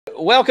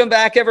welcome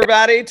back,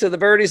 everybody, to the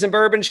Birdies and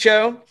Bourbon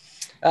Show.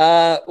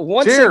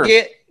 Once Cheers.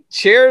 again,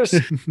 cheers,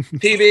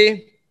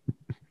 PB.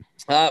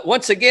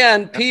 Once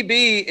again,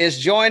 PB is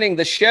joining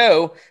the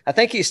show. I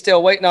think he's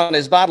still waiting on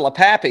his bottle of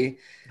Pappy.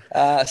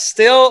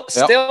 Still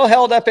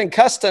held up in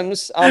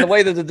customs on the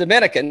way to the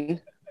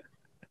Dominican.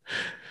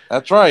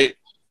 That's right.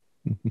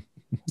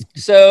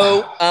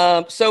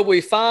 So we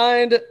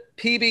find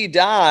PB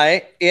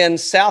Dye in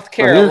South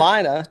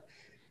Carolina.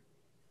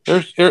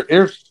 Here's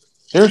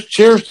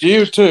cheers to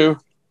you too.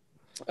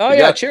 Oh,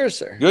 yeah, cheers,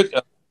 sir. Good,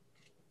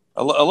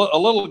 a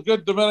little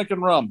good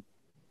Dominican rum.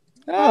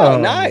 Oh,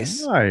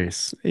 nice.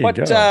 Nice. What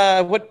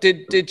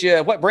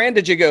brand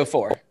did you go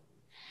for?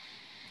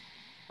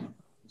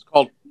 It's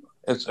called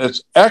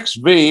it's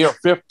XV or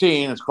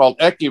 15. It's called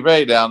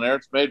Equive down there.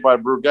 It's made by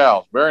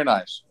Brugal. Very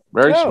nice.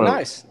 Very smooth.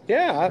 Nice.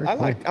 Yeah,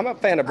 I'm a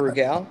fan of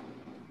Brugal.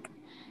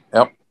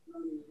 Yep.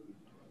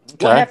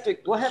 Okay.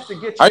 We'll have to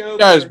get you. How you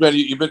guys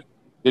been?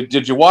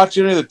 Did you watch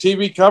any of the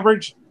TV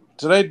coverage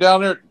today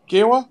down there at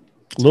Kiawah?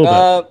 A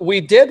little bit.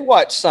 We did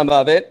watch some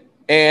of it,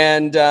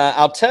 and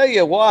I'll tell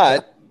you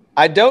what.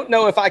 I don't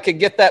know if I could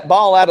get that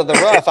ball out of the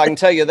rough. I can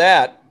tell you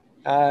that.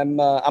 I'm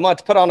going to have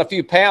to put on a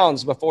few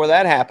pounds before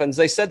that happens.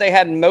 They said they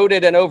hadn't mowed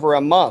it in over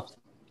a month.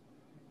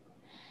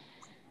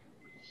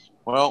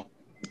 Well,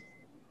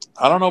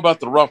 I don't know about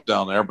the rough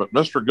down there, but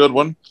Mr.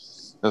 Goodwin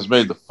has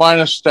made the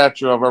finest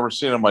statue I've ever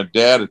seen of my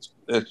dad.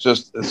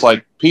 It's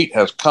like Pete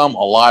has come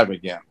alive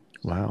again.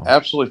 Wow.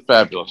 Absolutely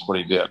fabulous what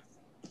he did.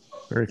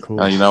 Very cool.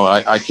 I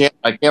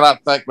cannot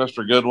thank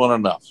Mr. Goodwin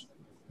enough.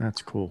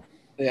 That's cool.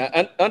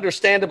 Yeah,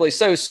 understandably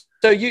so.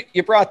 So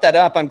you brought that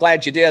up. I'm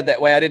glad you did. That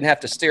way I didn't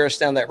have to steer us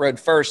down that road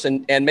first,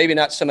 and maybe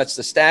not so much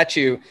the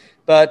statue,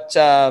 but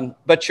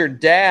your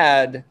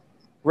dad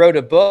wrote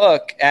a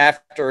book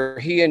after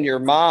he and your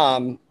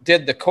mom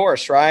did the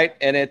course, right?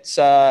 And it's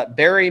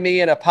Bury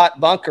Me in a Pot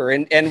Bunker.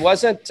 And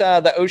wasn't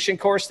the ocean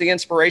course the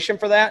inspiration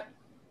for that?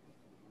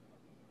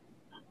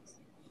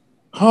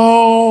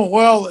 Oh,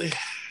 well,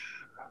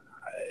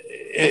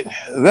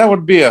 that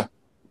would be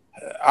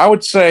I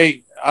would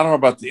say, I don't know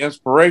about the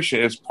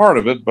inspiration. It's part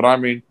of it, but I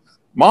mean,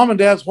 mom and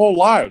dad's whole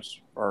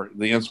lives are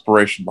the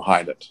inspiration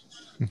behind it.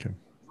 Okay.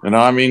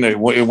 I mean,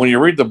 when you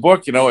read the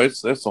book,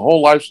 it's the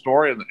whole life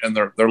story and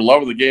their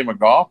love of the game of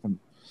golf.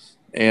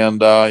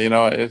 And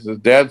as his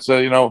dad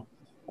said,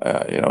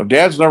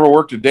 dad's never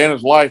worked a day in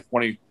his life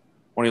when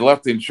he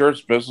left the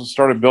insurance business,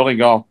 started building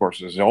golf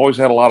courses. He always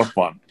had a lot of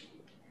fun.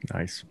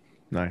 Nice.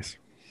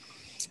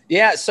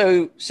 Yeah,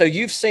 so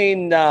you've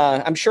seen,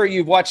 I'm sure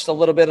you've watched a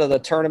little bit of the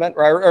tournament,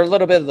 right? Or a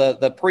little bit of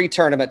the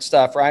pre-tournament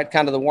stuff, right?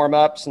 Kind of the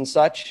warm-ups and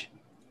such.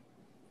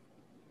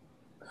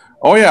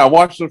 Oh, yeah, I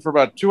watched it for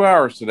about 2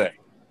 hours today.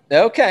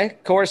 Okay,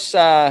 course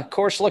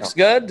looks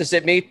good. Does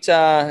it meet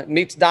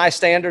Dye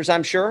standards,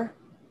 I'm sure?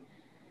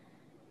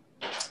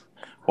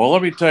 Well,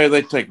 let me tell you,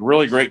 they take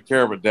really great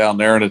care of it down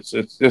there, and it's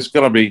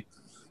going to be,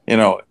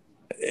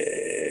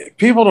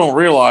 people don't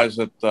realize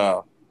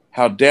that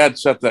how Dad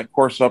set that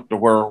course up to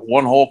where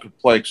one hole could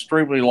play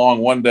extremely long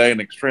one day and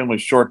extremely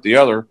short the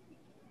other,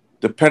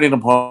 depending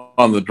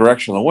upon the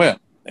direction of the wind.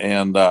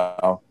 And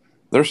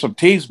there's some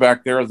tees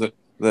back there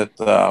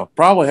that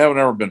probably haven't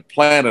ever been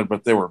planted,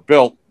 but they were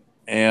built.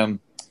 And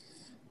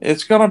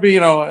it's going to be,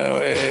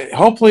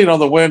 hopefully,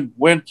 the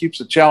wind keeps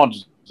the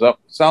challenges up.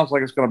 It sounds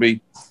like it's going to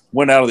be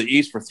wind out of the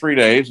east for 3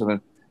 days, and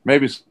then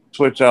maybe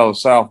switch out of the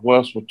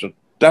southwest, which will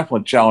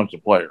definitely challenge the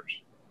players.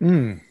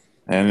 And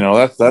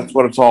that's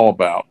what it's all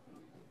about.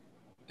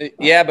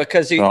 Yeah,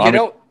 because you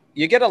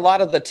get a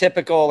lot of the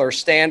typical or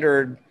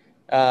standard.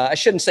 I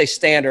shouldn't say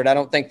standard. I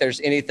don't think there's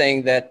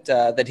anything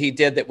that he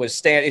did that was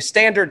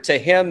standard to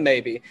him,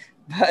 maybe,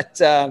 but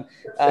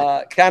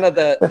kind of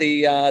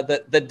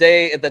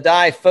the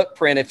Dye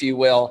footprint, if you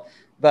will.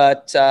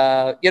 But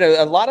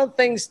a lot of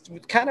things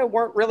kind of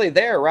weren't really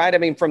there, right? I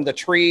mean, from the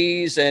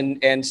trees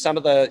and some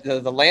of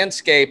the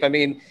landscape. I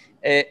mean,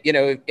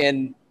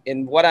 in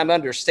what I'm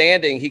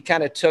understanding, he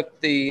kind of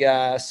took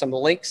some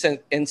links and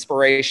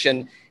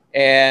inspiration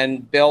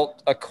and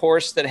built a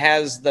course that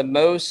has the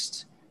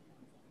most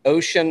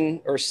ocean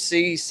or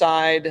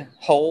seaside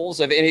holes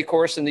of any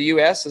course in the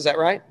U.S. Is that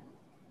right?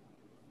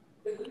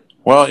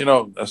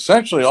 Well,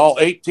 essentially all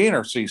 18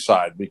 are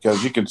seaside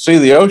because you can see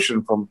the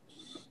ocean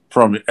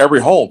from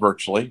every hole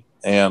virtually.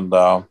 And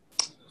but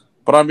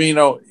I mean,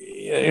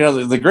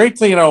 the great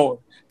thing,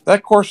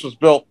 that course was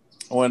built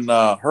when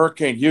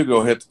Hurricane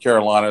Hugo hit the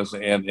Carolinas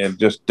and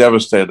just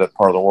devastated that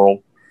part of the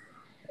world.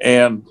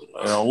 And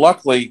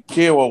luckily,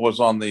 Kiawah was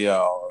on the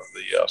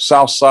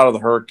south side of the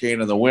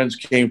hurricane, and the winds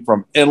came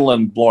from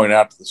inland blowing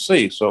out to the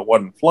sea, so it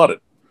wasn't flooded.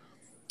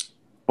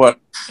 But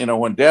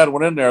when Dad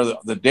went in there,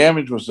 the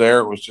damage was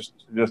there. It was just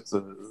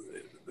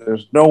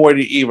there's no way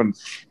to even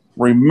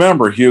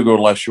remember Hugo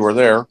unless you were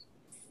there.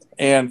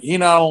 And he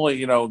not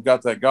only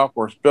got that golf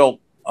course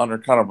built under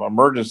kind of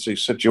emergency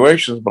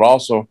situations, but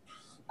also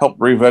helped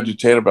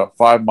revegetate about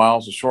 5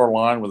 miles of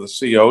shoreline with the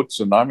sea oats.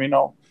 And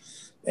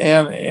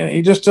and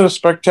he just did a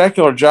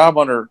spectacular job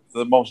under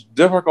the most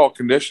difficult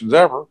conditions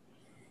ever.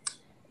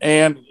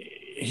 And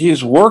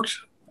he's worked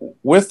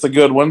with the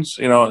Goodwins,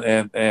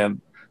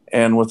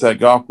 and with that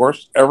golf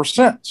course ever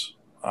since.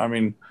 I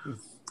mean,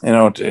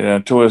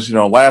 to his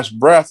last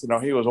breath,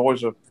 he was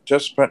always a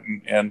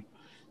participant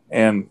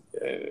and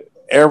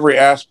every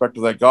aspect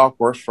of that golf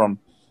course, from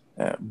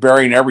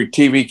burying every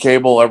TV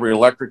cable, every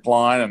electric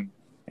line,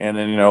 and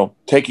then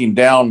taking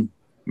down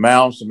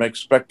mounds to make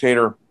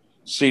spectator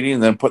seating,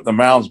 and then putting the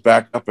mounds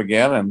back up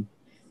again,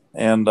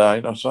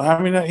 so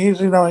I mean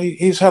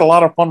he's had a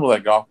lot of fun with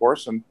that golf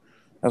course, and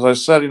as I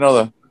said,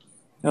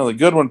 the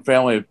Goodwin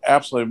family have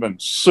absolutely been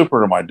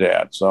super to my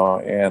dad. So,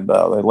 and they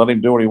let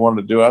him do what he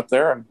wanted to do out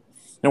there.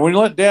 And when you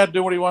let Dad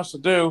do what he wants to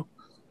do,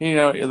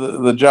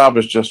 the job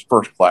is just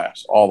first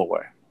class all the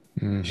way.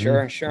 Mm-hmm.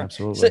 Sure.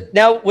 Absolutely. So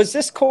now, was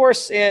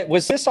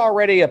this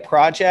already a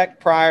project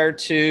prior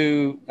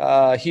to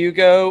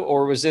Hugo,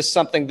 or was this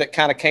something that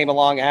kind of came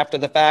along after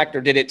the fact,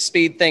 or did it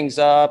speed things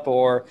up,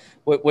 or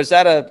was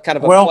that a kind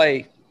of a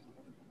play?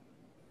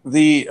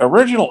 The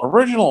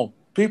original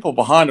people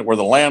behind it were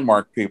the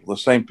Landmark people, the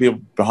same people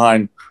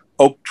behind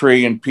Oak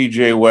Tree and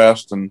PGA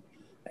West and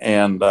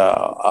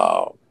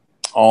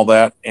all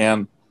that.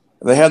 And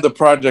they had the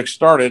project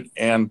started,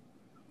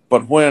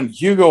 but when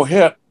Hugo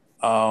hit,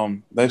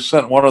 they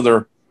sent one of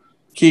their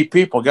key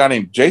people, a guy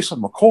named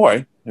Jason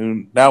McCoy,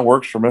 who now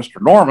works for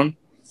Mr. Norman,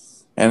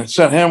 and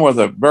sent him with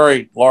a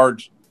very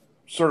large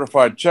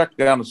certified check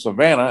down to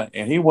Savannah.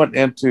 And he went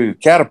into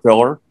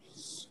Caterpillar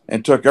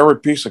and took every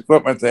piece of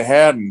equipment they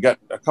had and got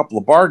a couple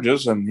of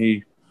barges, and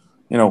he,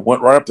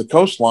 went right up the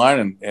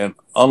coastline and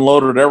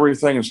unloaded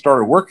everything and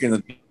started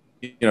working,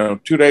 2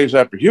 days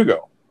after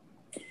Hugo.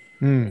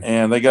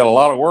 And they got a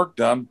lot of work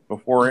done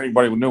before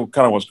anybody knew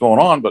kind of what's going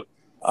on. But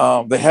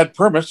they had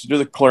permits to do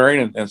the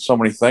clearing and so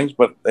many things,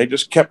 but they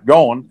just kept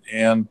going.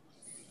 And,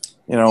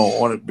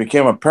 when it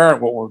became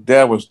apparent what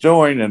Dad was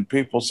doing, and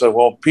people said,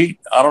 well, Pete,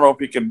 I don't know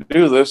if you can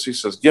do this. He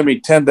says, give me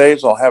 10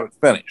 days, I'll have it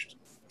finished.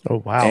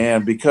 Oh, wow.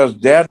 And because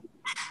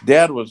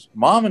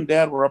Mom and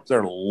Dad were up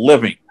there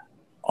living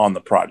on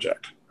the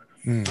project.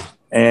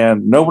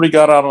 And nobody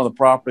got out on the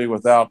property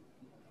without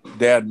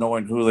Dad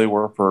knowing who they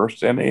were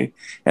first. And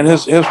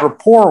his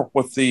rapport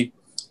with the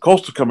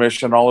Coastal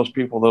Commission, all those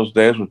people those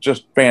days, was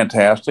just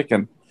fantastic.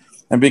 And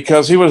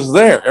because he was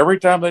there, every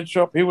time they'd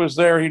show up, he was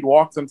there. He'd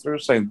walk them through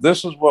saying,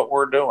 this is what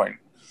we're doing.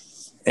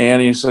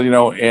 And he said,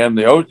 and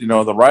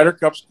the Ryder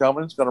Cup's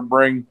coming. It's going to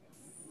bring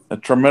a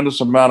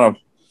tremendous amount of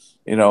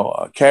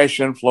cash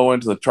inflow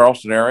into the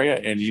Charleston area.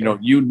 And,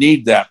 you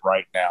need that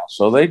right now.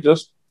 So they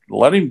just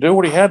let him do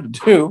what he had to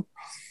do.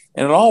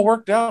 And it all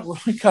worked out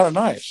really kind of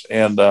nice.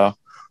 And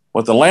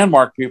with the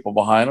Landmark people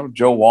behind him,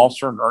 Joe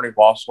Walser and Ernie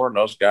Vossler and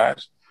those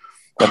guys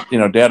that,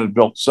 Dad had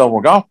built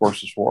several golf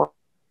courses for,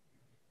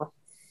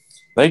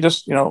 they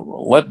just,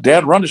 let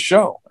Dad run the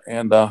show.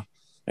 And,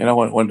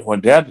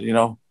 when Dad,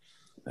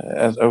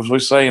 as we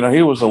say,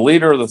 he was the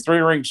leader of the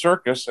three-ring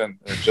circus, and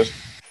just,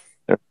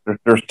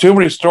 there's too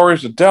many stories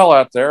to tell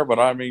out there, but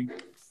I mean,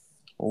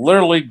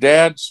 literally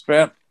Dad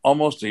spent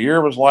almost a year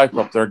of his life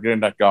up there getting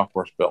that golf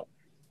course built.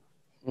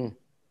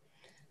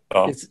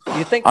 So,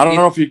 I don't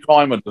know if you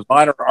call him a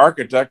designer or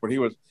architect, but he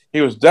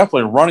was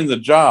definitely running the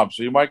job.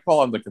 So you might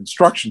call him the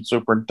construction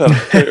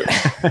superintendent too.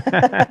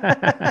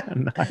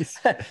 Nice.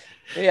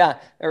 Yeah,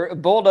 or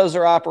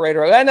bulldozer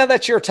operator. I know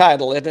that's your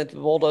title, isn't it? The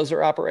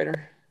bulldozer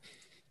operator.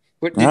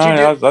 What did you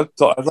do?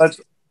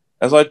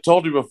 As I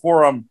told you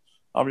before, I'm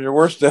your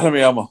worst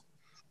enemy. I'm a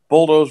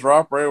bulldozer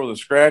operator with a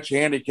scratch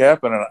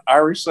handicap and an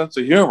Irish sense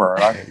of humor.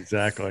 And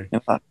exactly.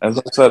 As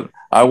I said,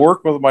 I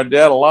worked with my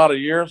dad a lot of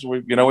years.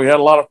 We had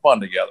a lot of fun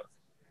together.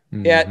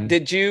 Yeah.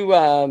 Did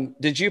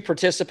you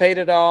participate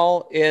at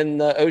all in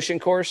the ocean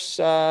course,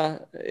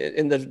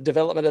 in the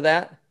development of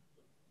that?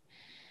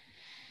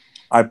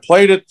 I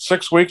played it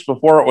 6 weeks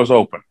before it was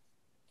open.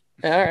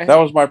 All right. That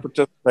was my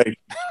participation.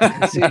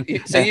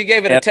 So you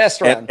gave it a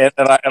test run. And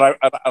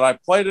I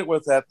played it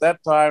with, at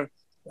that time,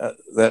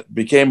 that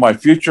became my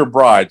future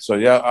bride. So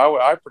yeah,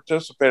 I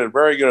participated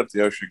very good at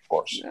the ocean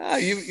course.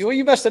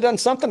 You must have done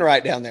something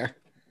right down there.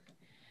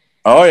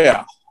 Oh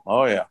yeah.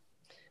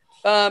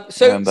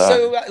 So I'm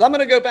going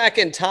to go back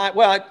in time.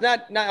 Well,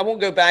 I won't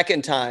go back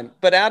in time,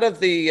 but out of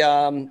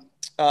the,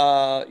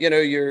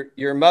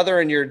 your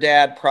mother and your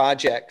dad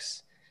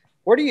projects,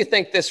 where do you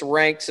think this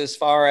ranks as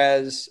far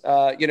as,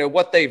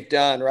 what they've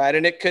done, right?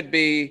 And it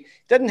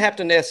doesn't have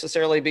to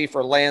necessarily be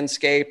for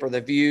landscape or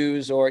the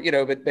views or,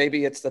 but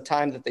maybe it's the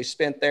time that they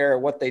spent there or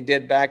what they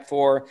did back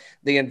for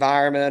the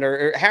environment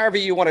or however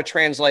you want to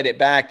translate it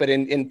back. But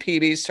in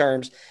PB's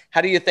terms, how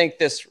do you think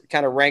this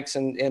kind of ranks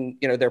in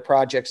their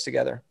projects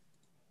together?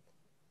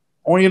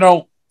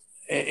 Well,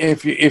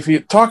 if you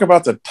talk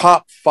about the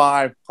top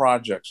 5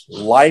 projects,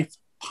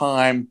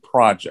 lifetime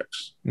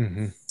projects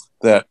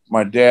that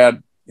my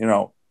dad,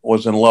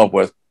 was in love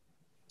with.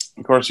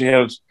 Of course, he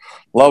had his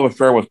love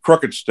affair with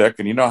Crooked Stick,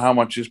 and you know how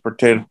much he's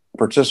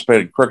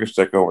participated in Crooked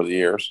Stick over the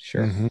years.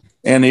 Sure. Mm-hmm.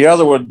 And the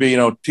other would be,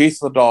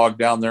 Teeth of the Dog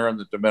down there in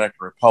the Dominican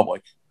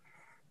Republic,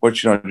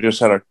 which, just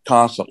had a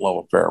constant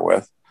love affair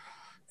with.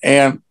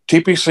 And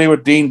TPC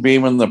with Dean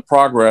Beeman, the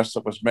progress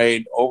that was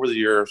made over the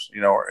years,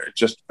 it's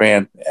just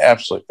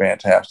absolutely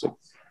fantastic.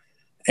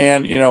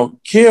 And,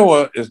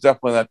 Kiawah is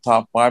definitely that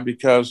top 5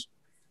 because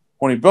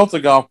when he built the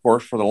golf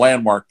course for the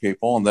Landmark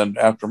people, and then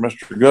after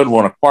Mr.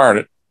 Goodwin acquired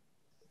it,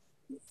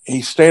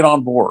 he stayed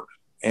on board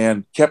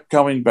and kept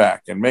coming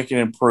back and making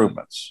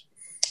improvements.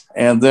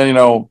 And then, in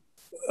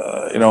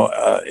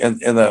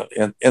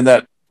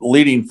that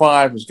leading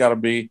 5 has got to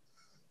be,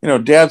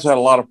 Dad's had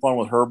a lot of fun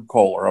with Herb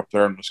Kohler up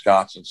there in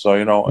Wisconsin. So,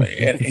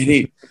 and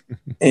he,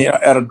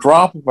 at a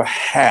drop of a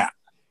hat,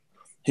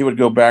 he would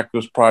go back to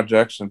his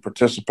projects and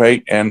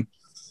participate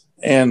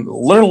and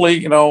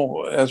literally,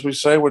 as we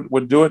say,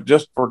 would do it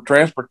just for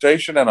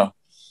transportation and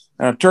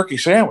a turkey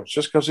sandwich,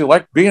 just because he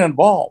liked being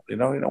involved.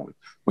 And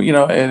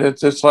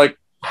it's like,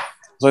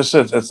 as I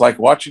said, it's like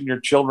watching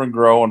your children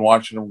grow and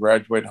watching them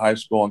graduate high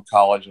school and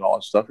college and all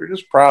that stuff. You're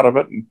just proud of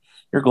it, and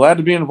you're glad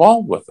to be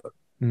involved with it.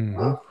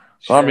 Mm-hmm.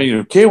 So,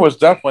 sure. Kay was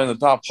definitely in the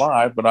top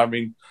 5, but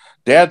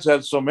Dad's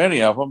had so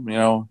many of them,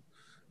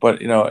 but,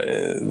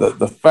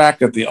 the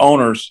fact that the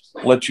owners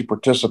let you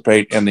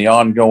participate in the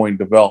ongoing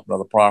development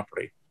of the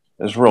property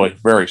is really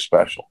very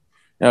special.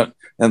 And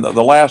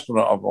the last one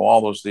of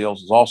all those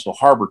deals is also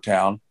Harbor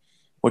Town,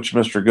 which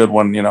Mr.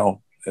 Goodwin,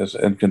 is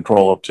in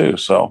control of too.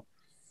 So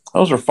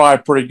those are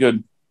 5 pretty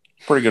good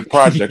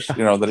projects,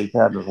 that he's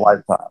had in his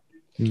lifetime.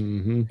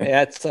 Mm-hmm.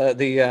 Yeah, it's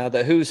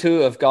the who's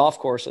who of golf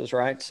courses,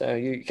 right? So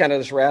you kind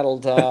of just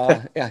rattled,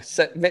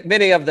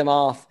 many of them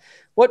off.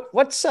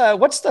 What's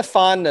the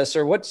fondness,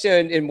 or what's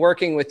in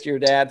working with your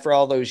dad for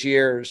all those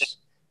years?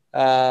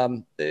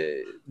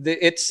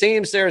 It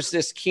seems there's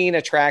this keen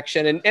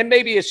attraction, and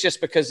maybe it's just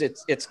because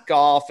it's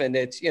golf and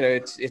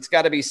it's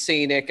got to be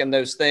scenic and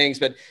those things.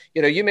 But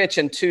you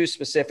mentioned 2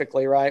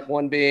 specifically, right?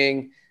 One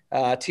being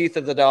Teeth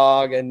of the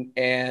Dog,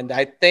 and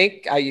I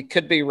think I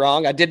could be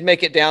wrong. I did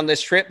make it down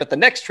this trip, but the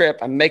next trip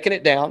I'm making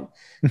it down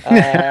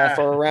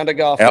for a round of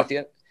golf with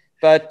you.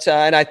 But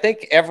and I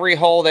think every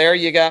hole there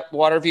you got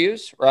water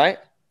views, right?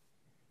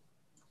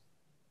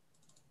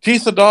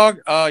 Teeth of the Dog,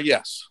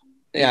 yes.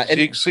 Yeah,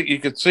 you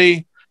could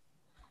see. You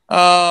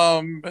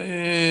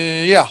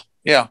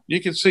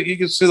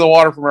can see the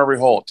water from every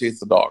hole at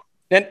Teeth of the Dog.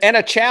 And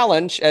a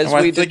challenge as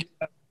we did.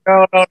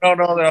 No.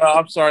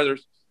 I'm sorry.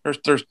 There's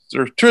 2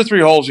 or 3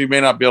 holes you may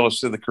not be able to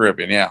see the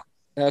Caribbean. Yeah.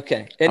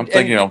 Okay. I'm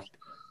thinking,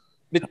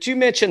 But you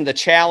mentioned the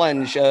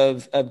challenge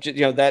of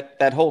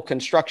that whole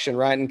construction,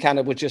 right? And kind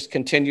of was just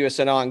continuous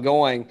and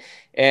ongoing.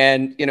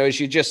 And, as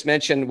you just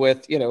mentioned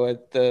with,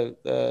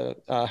 the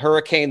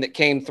hurricane that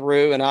came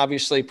through and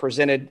obviously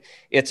presented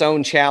its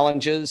own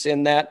challenges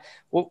in that.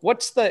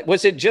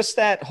 Was it just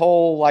that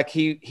whole, like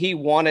he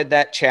wanted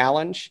that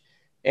challenge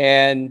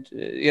and,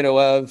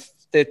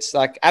 it's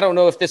like, I don't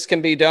know if this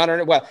can be done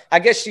or, well,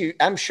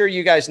 I'm sure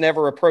you guys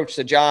never approached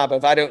the job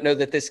of, I don't know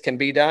that this can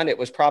be done. It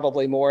was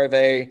probably more of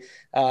a,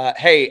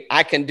 hey,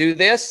 I can do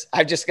this.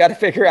 I've just got to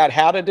figure out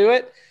how to do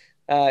it.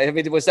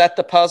 Was that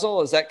the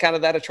puzzle? Is that kind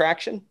of that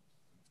attraction?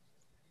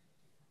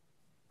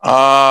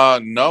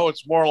 No,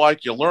 it's more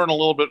like you learn a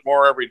little bit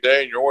more every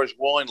day, and you're always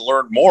willing to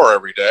learn more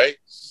every day.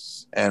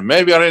 And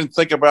maybe I didn't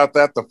think about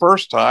that the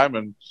first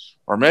time,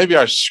 or maybe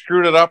I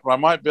screwed it up and I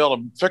might be able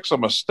to fix a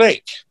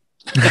mistake.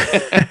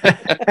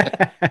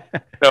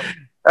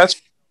 That's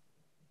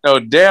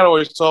Dad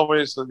always told me,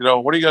 he said,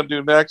 what are you going to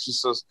do next? He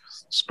says,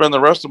 spend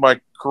the rest of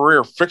my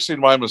career fixing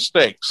my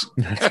mistakes.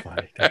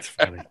 That's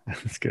funny.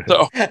 That's good.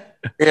 So,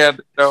 and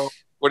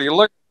when you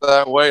look at it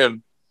that way,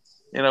 and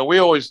we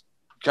always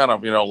kind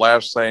of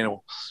laugh saying,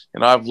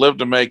 I've lived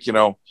to make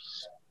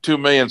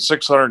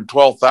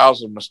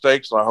 2,612,000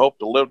 mistakes, and I hope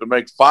to live to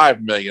make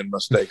 5 million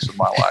mistakes in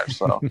my life.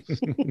 So,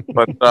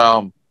 but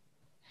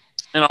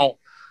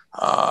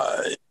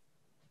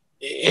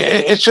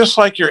it's just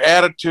like your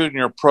attitude and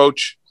your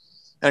approach.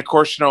 And of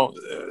course, I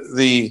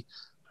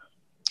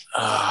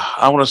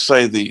want to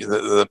say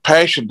the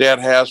passion Dad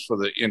has for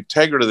the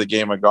integrity of the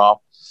game of golf,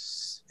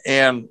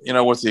 and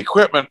with the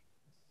equipment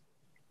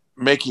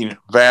making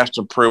vast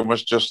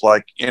improvements, just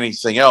like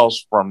anything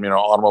else, from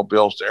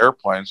automobiles to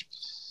airplanes.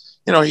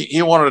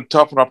 He wanted to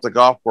toughen up the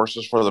golf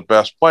courses for the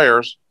best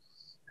players,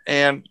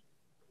 and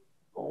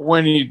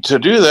to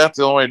do that,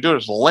 the only way to do it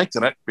is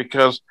lengthen it,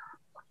 because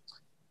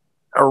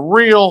a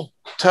real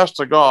test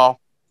of golf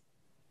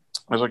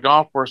is a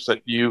golf course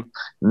that you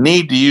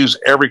need to use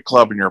every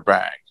club in your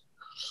bag,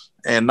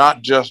 and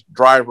not just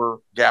driver,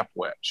 gap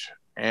wedge.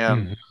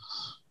 And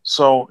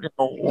so,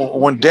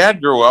 when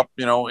Dad grew up,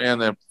 in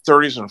the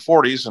 30s and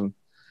 40s, and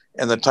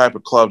the type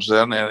of clubs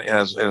then, and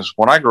as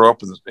when I grew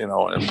up, and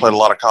played a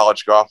lot of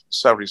college golf in the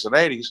 70s and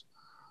 80s,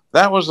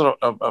 that was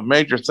a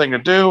major thing to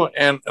do.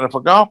 And if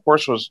a golf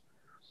course was,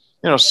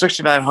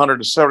 6,900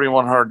 to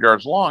 7,100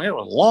 yards long, it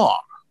was long.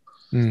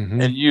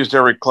 And you used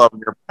every club in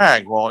your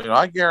bag. Well,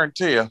 I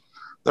guarantee you,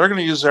 they're going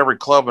to use every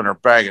club in their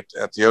bag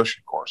at the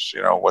Ocean Course.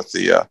 With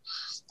the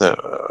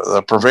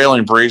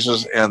prevailing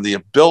breezes and the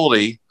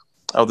ability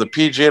of the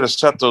PGA to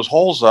set those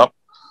holes up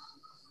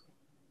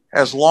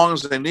as long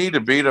as they need to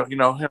be to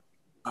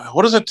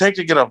what does it take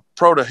to get a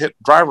pro to hit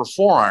driver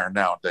 4-iron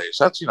nowadays?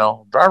 That's,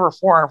 driver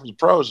 4-iron for the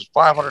pros is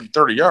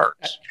 530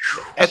 yards.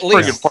 That's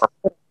pretty good par.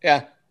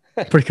 Yeah.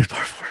 Pretty good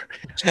par 4.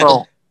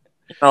 So,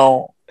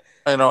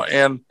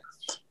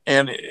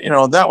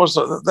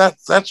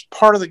 that's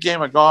part of the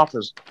game of golf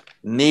is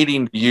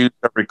needing to use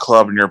every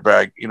club in your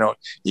bag. You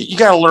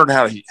got to learn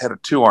how to hit a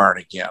 2-iron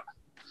again,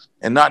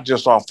 and not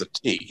just off the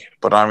tee.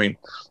 But I mean,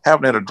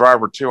 having to hit a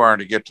driver 2-iron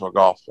to get to a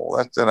golf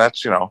hole.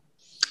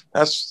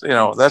 That's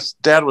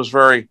Dad was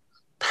very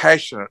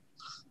passionate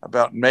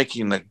about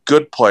making the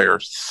good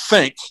players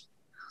think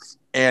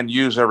and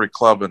use every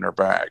club in their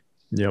bag.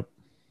 Yep,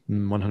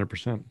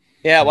 100%.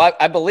 Yeah, well,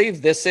 I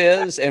believe this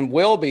is and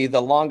will be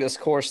the longest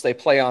course they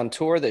play on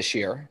tour this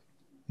year.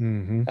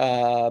 Mm-hmm.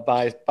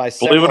 By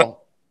several. Believe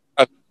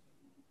it,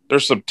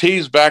 there's some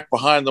tees back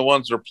behind the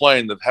ones they're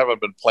playing that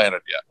haven't been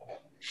planted yet.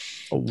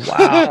 Oh,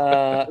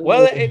 wow.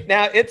 Well,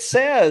 now it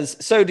says,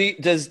 so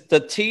does the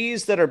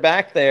tees that are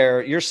back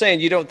there, you're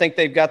saying you don't think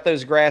they've got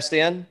those grassed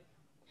in?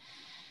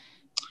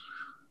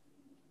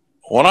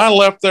 When I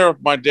left there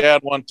with my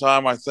dad one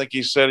time, I think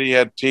he said he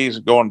had tees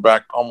going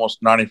back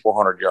almost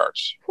 9,400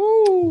 yards.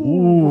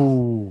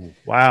 Ooh,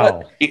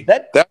 wow.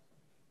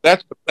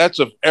 That's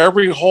if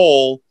every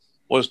hole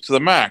was to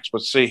the max.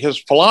 But see, his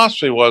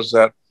philosophy was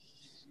that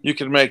you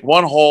can make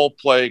one hole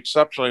play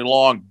exceptionally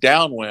long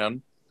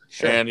downwind,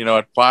 sure, and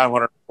at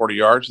 540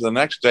 yards, the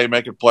next day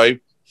make it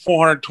play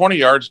 420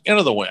 yards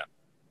into the wind.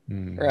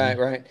 Mm-hmm.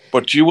 Right.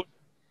 But you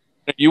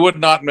would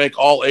not make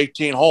all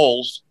 18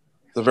 holes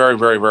the very,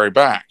 very, very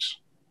backs.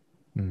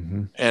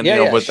 Mm-hmm. And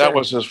but sure, that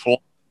was his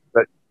philosophy.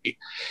 That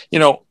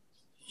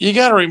you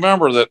got to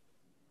remember that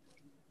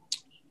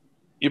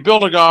you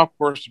build a golf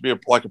course to be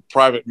like a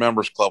private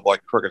members club,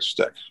 like Cricket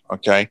Stick.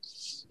 Okay,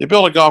 you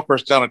build a golf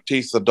course down at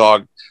Teeth of the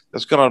Dog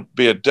that's going to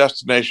be a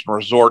destination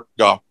resort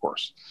golf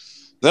course.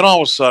 Then all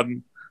of a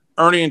sudden,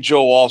 Ernie and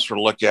Joe Walser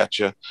look at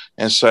you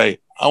and say,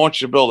 "I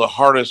want you to build the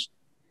hardest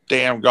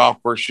damn golf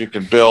course you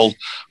can build.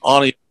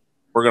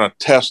 We're going to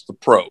test the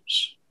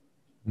pros."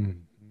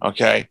 Mm-hmm.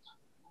 Okay,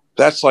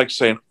 that's like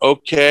saying,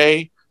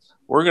 "Okay,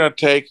 we're going to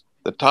take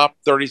the top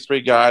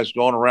 33 guys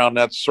going around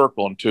that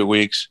circle in 2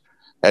 weeks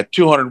at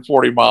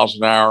 240 miles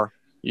an hour.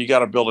 You got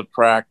to build a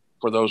track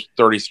for those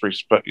 33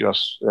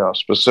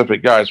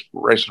 specific guys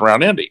racing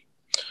around Indy,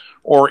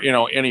 or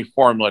any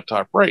formula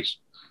type race."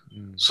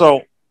 Mm-hmm.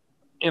 So,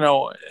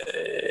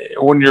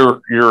 when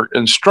your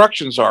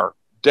instructions are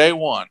day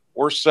one,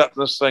 we're setting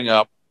this thing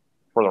up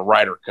for the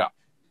Ryder Cup,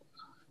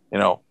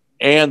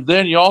 and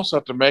then you also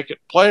have to make it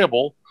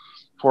playable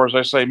for, as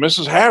I say,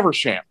 Mrs.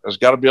 Haversham has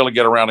got to be able to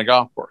get around a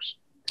golf course.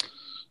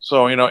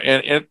 So,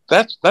 and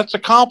that's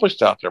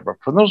accomplished out there. But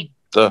from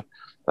the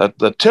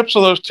tips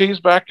of those tees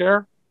back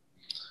there,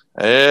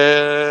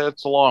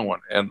 it's a long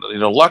one. And,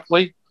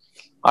 luckily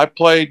I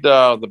played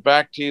the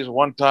back tees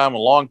one time a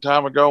long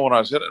time ago when I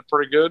was hitting it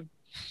pretty good.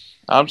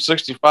 I'm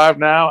 65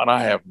 now, and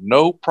I have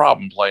no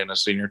problem playing the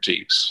senior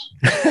tees.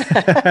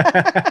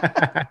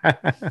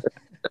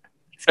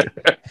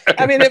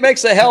 I mean, it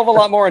makes a hell of a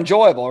lot more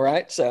enjoyable,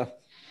 right? So,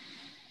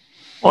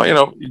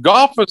 well,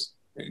 golf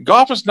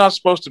is not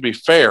supposed to be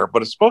fair,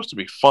 but it's supposed to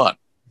be fun.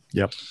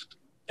 Yep.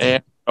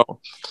 And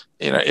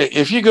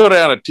if you go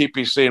down to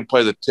TPC and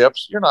play the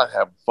tips, you're not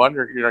having fun.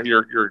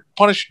 You're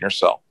punishing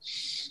yourself.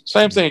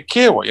 Same thing at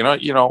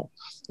Kiawah.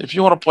 If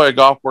you want to play a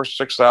golf course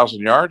 6,000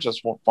 yards,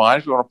 that's fine.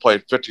 If you want to play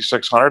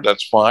 5,600,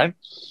 that's fine.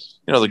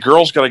 The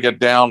girls got to get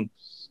down,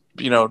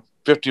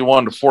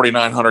 51 to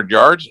 4,900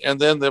 yards, and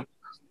then the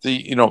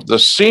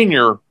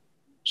senior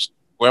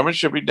women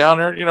should be down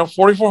there,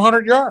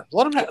 4,400 yards.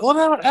 Let them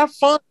have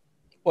fun.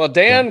 Well,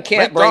 Dan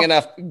can't bring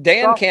enough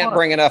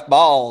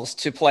balls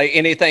to play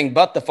anything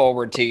but the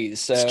forward tees.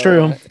 So it's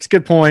true. It's a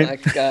good point.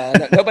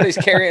 Nobody's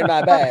carrying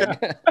my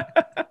bag.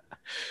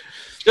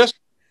 Just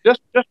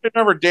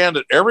remember, Dan,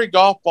 that every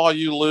golf ball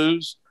you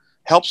lose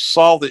helps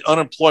solve the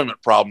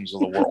unemployment problems of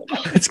the world.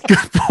 That's a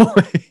good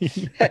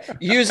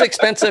point. Use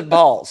expensive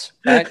balls.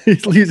 Right?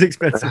 Use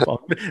expensive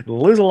balls.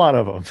 Lose a lot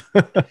of them.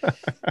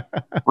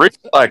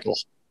 Recycle.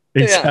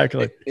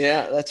 Exactly.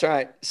 Yeah, that's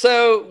right.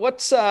 So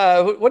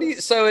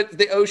so at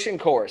the Ocean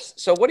Course,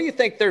 so what do you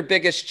think their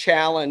biggest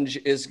challenge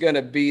is going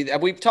to be?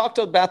 We've talked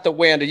about the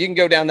wind, and you can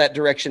go down that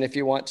direction if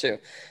you want to,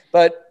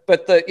 but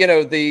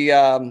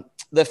the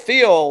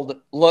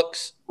field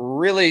looks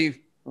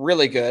really,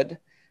 really good.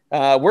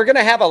 We're going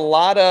to have a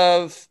lot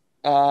of,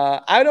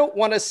 I'm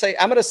going to say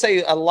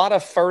a lot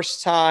of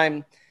first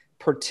time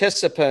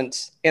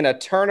participants in a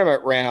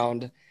tournament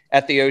round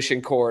at the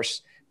Ocean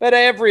Course. But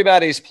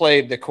everybody's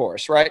played the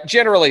course, right?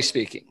 Generally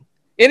speaking,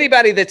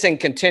 anybody that's in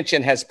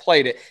contention has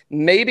played it.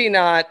 Maybe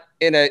not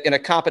in a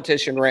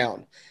competition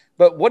round.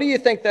 But what do you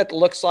think that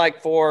looks like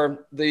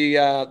for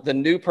the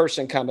new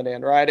person coming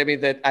in, right? I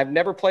mean, that I've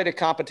never played a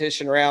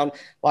competition round,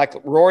 like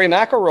Rory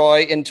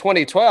McIlroy in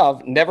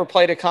 2012, never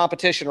played a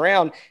competition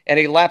round, and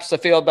he laps the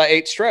field by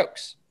 8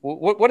 strokes.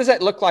 What does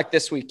that look like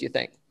this week, you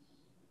think?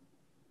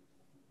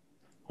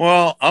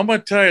 Well, I'm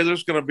going to tell you,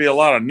 there's going to be a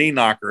lot of knee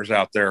knockers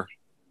out there.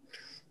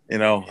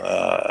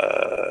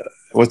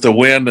 With the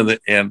wind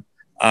and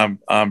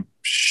I'm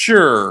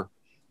sure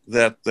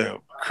that the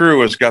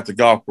crew has got the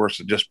golf course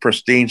in just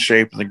pristine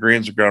shape, and the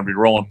greens are going to be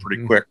rolling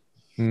pretty quick.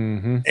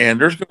 Mm-hmm. And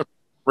there's going to be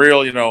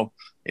real,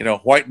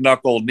 white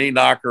knuckle, knee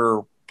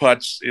knocker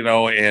putts,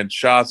 and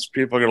shots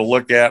people are going to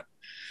look at.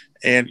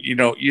 And,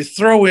 you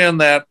throw in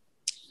that,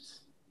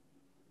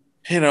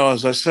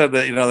 as I said,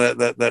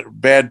 that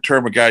bad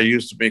term a guy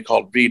used to be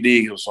called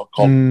VD. It was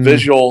called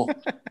visual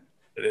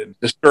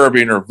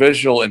disturbing or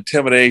visual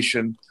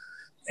intimidation.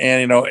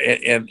 And,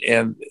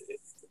 and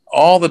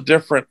all the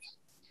different,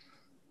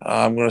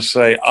 I'm going to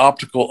say,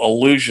 optical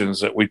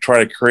illusions that we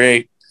try to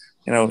create.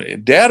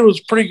 Dad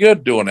was pretty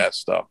good doing that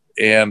stuff.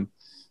 And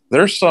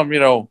there's some,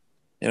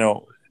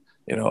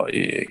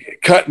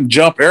 cut and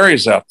jump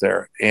areas out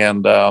there.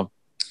 And,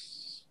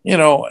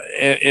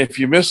 if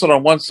you miss it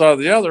on one side or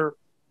the other,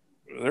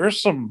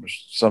 there's some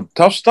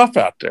tough stuff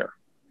out there.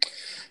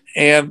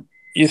 And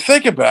you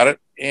think about it,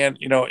 and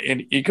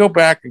you go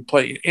back and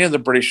play in the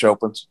British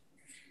Opens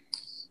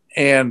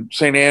and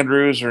St.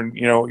 Andrews, or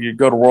you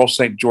go to Royal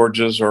St.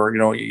 George's, or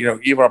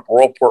even up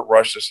Royal Port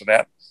Rush, this and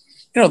that.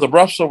 The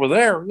roughs over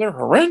there, they're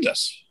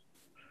horrendous.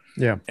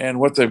 Yeah. And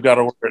what they've got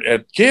over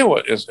at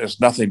Kiawah is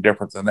nothing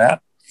different than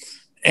that.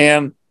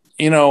 And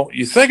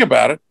you think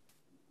about it,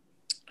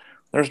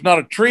 there's not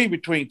a tree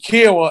between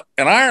Kiawah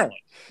and Ireland.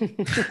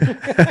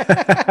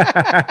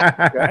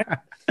 Okay?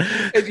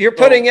 You're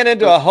putting it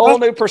into a whole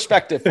new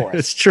perspective for us.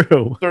 It's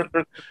true.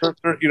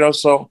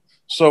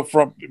 So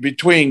from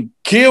between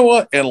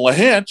Kiawah and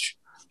Lahinch,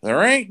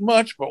 there ain't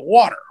much but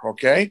water.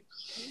 Okay.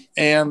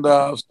 And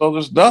so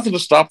there's nothing to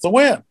stop the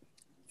wind.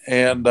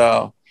 And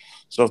so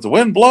if the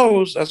wind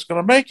blows, that's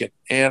going to make it.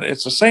 And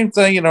it's the same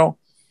thing,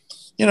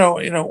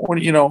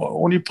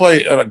 when you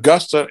play at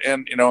Augusta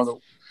and,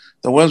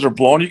 the winds are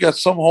blowing, you got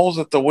some holes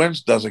that the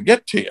winds doesn't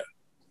get to you.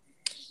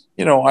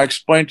 I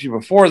explained to you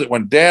before that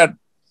when Dad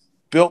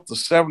built the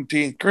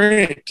 17th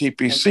green at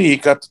TPC, he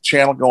got the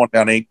channel going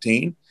down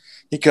 18.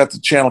 He got the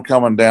channel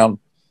coming down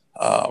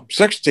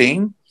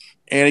 16.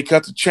 And he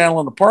cut the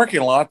channel in the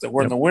parking lot that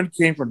when the wind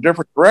came from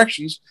different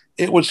directions,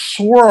 it would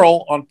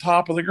swirl on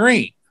top of the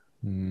green.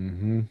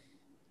 Mm-hmm.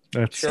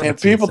 And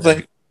people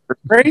think you're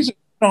crazy.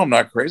 No, I'm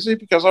not crazy,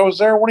 because I was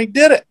there when he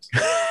did it.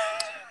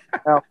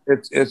 Now,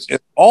 it's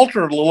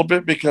altered a little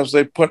bit because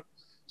they put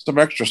some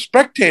extra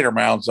spectator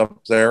mounds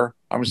up there.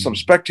 I mean, some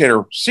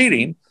spectator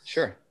seating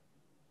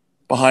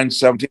behind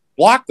 17 to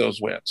block those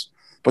winds.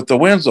 But the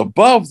winds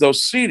above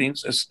those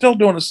seatings is still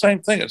doing the same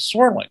thing. It's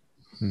swirling.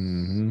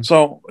 Mm-hmm.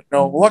 So,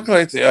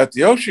 luckily at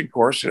the ocean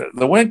course,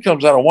 the wind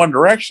comes out of one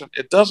direction.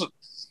 It doesn't,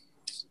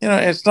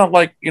 it's not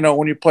like,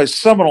 when you play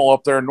Seminole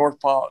up there in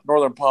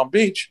northern Palm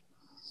Beach,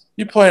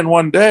 you play in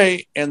one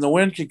day and the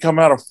wind can come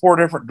out of 4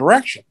 different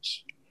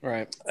directions.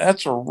 Right.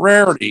 That's a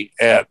rarity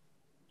at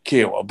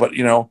Kiawah, but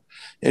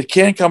it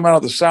can come out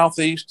of the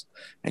southeast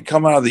and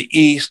come out of the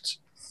east.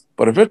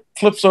 But if it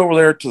flips over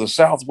there to the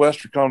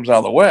southwest or comes out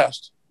of the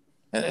west,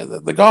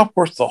 the golf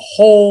course, the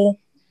whole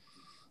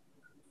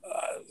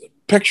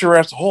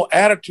picturesque, the whole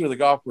attitude of the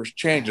golf course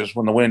changes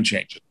when the wind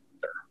changes.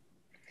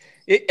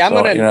 I'm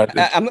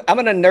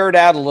gonna nerd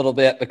out a little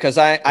bit, because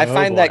I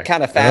find that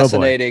kind of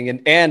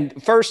fascinating.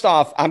 And first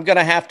off, I'm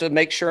gonna have to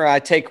make sure I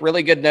take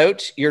really good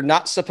notes. You're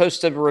not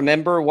supposed to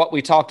remember what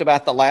we talked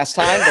about the last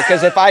time,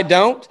 because if I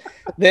don't,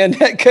 then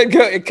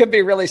it could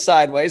be really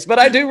sideways. But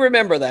I do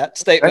remember that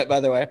statement, by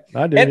the way.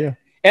 I do.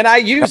 And I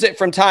use it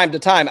from time to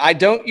time. I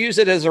don't use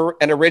it as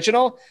an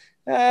original,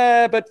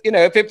 but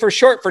if it for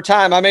short for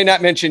time, I may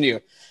not mention you.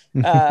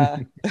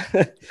 But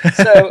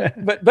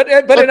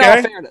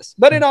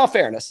in all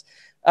fairness,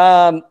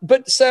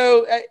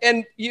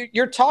 and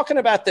you're talking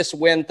about this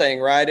wind thing,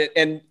 right?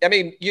 And I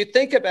mean, you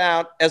think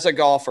about, as a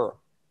golfer,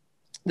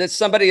 that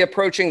somebody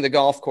approaching the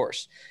golf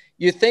course,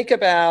 you think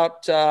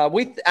about,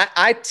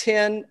 I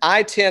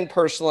tend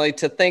personally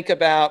to think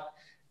about,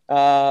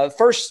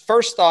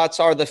 first thoughts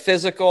are the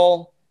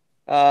physical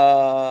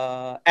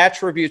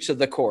attributes of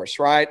the course,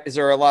 right? Is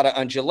there a lot of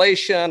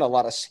undulation, a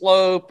lot of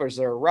slope? Is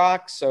there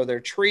rocks? Are there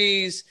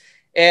trees?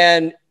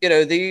 And,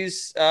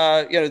 these,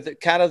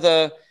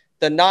 the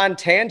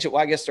non-tangible,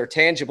 I guess they're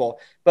tangible,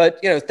 but,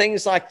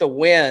 things like the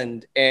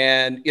wind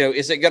and,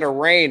 is it going to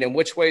rain, and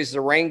which way is the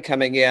rain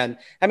coming in?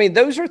 I mean,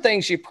 those are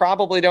things you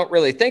probably don't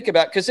really think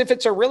about, because if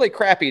it's a really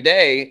crappy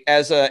day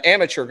as an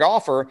amateur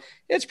golfer,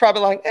 it's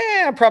probably like,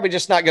 I'm probably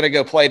just not going to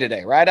go play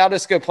today, right? I'll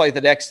just go play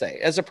the next day.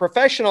 As a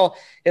professional,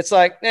 it's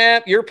like,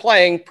 you're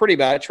playing pretty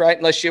much, right?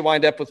 Unless you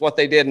wind up with what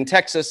they did in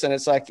Texas, and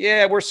it's like,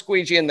 we're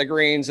squeegeeing the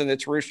greens and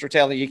it's rooster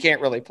tailing, you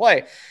can't really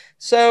play.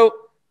 So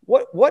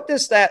what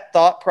does that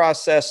thought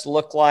process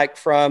look like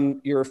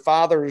from your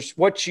father's,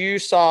 what you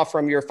saw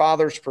from your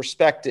father's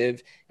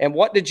perspective, and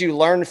what did you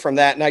learn from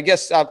that? And I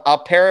guess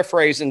I'll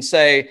paraphrase and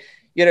say,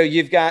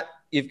 you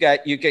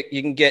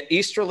can get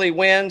easterly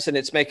winds and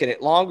it's making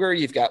it longer.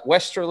 You've got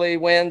westerly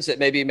winds that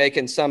may be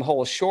making some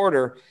holes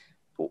shorter.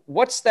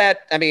 What's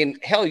that? I mean,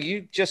 hell,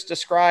 you just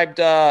described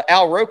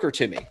Al Roker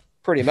to me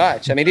pretty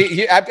much. I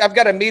mean, I've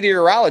got a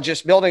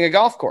meteorologist building a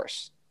golf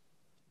course.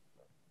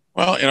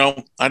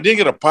 Well, I did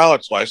get a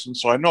pilot's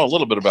license, so I know a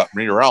little bit about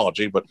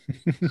meteorology, but,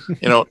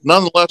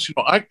 nonetheless,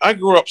 I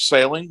grew up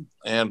sailing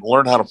and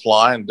learned how to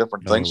fly and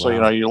different things.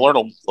 wow. So, you learn a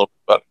little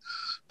bit.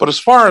 But as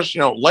far as,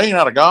 laying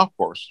out a golf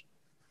course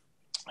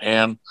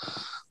and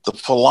the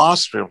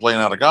philosophy of laying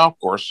out a golf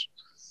course,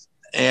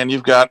 and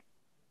you've got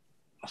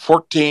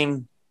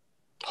 14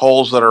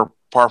 holes that are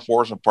par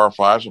fours and par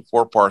fives and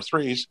 4 par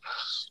threes,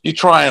 you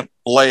try and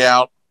lay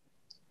out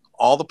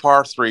all the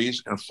par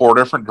threes in 4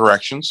 different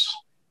directions.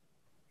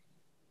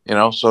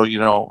 So, you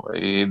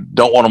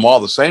don't want them all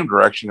the same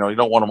direction. You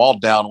don't want them all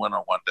downwind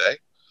on one day.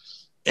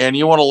 And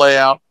you want to lay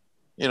out,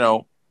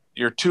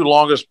 your 2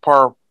 longest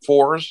par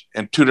fours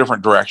in 2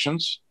 different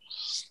directions.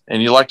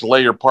 And you like to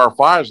lay your par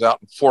fives out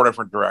in 4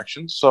 different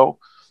directions. So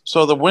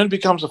the wind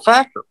becomes a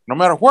factor, no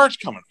matter where it's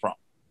coming from.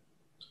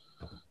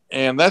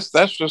 And that's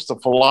just the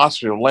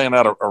philosophy of laying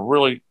out a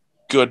really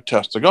good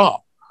test of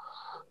golf.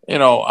 We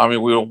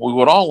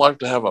would all like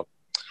to have a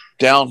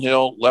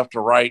downhill, left to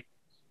right,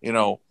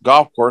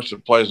 golf course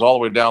that plays all the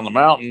way down the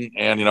mountain,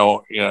 and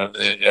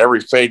every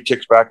fade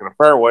kicks back in the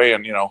fairway,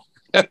 and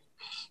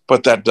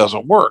but that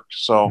doesn't work.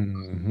 So,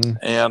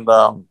 and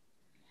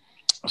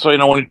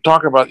so when you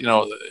talk about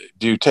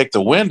do you take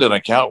the wind into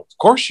account? Of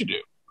course you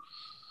do,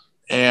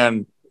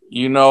 and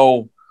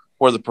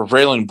where the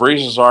prevailing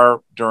breezes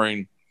are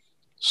during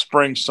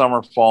spring,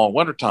 summer, fall, and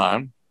winter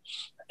time,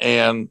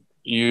 and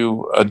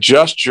you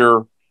adjust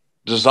your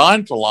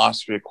design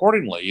philosophy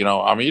accordingly. You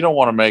don't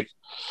want to make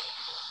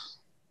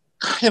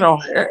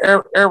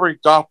every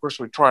golf course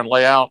we try and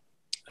lay out,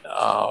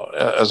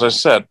 as I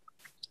said,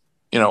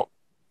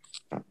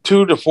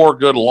 2 to 4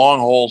 good long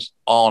holes,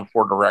 all in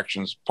 4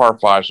 directions, par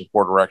fives in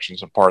 4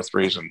 directions, and par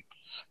threes in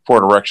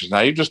 4 directions. Now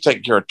you've just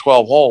taken care of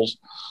 12 holes,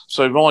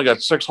 so you've only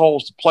got 6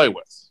 holes to play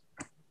with.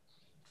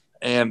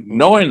 And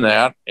knowing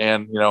that,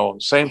 and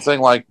same thing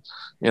like,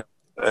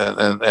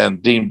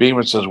 and Dean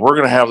Beeman says, we're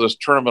going to have this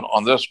tournament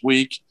on this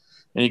week,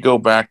 and you go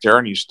back there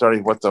and you study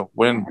what the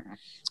wind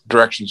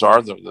directions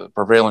are, the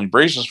prevailing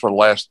breezes for the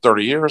last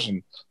 30 years,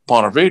 and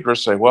Ponte Vedra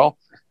say, well,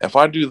 if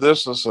I do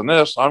this, this, and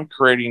this, I'm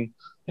creating,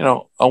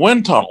 a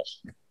wind tunnel.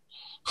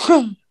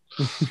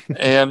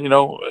 And,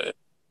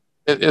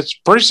 it's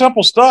pretty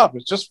simple stuff.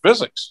 It's just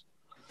physics.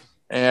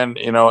 And,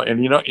 you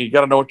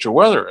got to know what your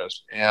weather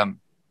is. And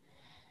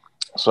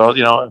so,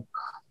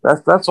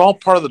 that's all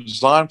part of the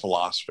design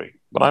philosophy.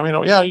 But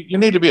you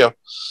need to be a,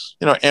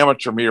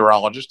 amateur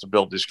meteorologist to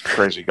build these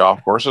crazy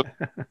golf courses.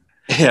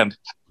 And,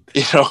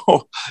 that's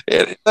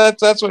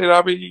what, you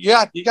got to,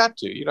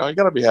 you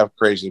got to have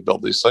crazy to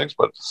build these things,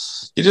 but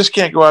you just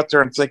can't go out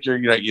there and think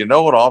you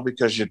know it all,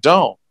 because you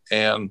don't.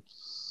 And,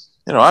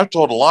 I've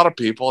told a lot of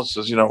people, it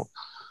says,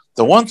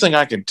 the one thing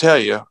I can tell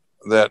you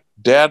that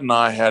Dad and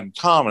I had in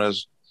common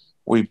is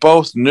we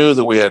both knew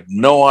that we had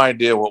no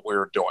idea what we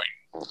were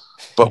doing,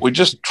 but we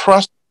just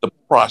trusted the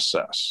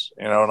process,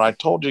 and I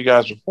told you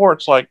guys before,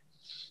 it's like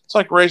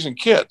raising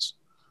kids.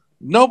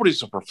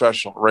 Nobody's a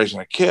professional at raising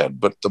a kid,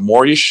 but the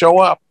more you show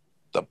up,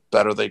 the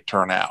better they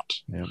turn out.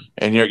 Yeah.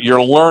 And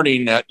you're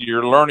learning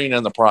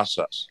in the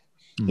process.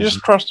 You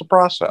just trust the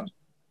process.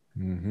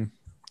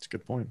 That's a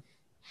good point.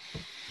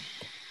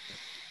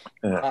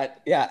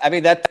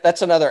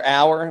 That's another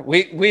hour.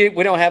 We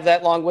don't have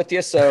that long with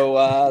you,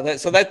 so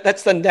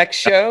that's the next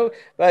show.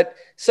 But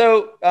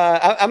so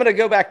I'm going to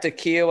go back to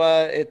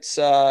Kiawah. It's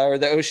or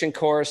the Ocean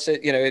Course.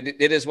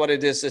 It is what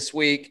it is this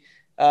week.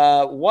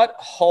 What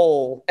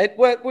hole?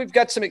 We've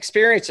got some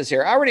experiences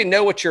here. I already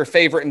know what your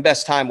favorite and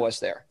best time was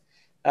there.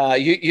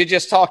 You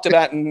just talked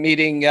about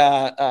meeting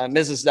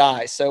Mrs.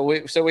 Dye, so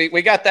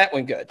we got that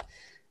one good.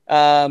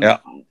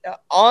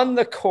 On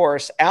the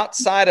course,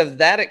 outside of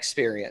that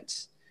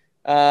experience,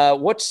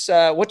 what's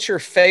your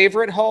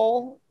favorite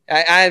hole?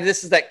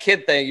 This is that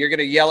kid thing. You're going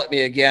to yell at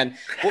me again.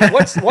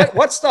 What's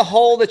the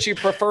hole that you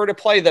prefer to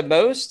play the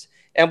most,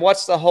 and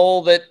what's the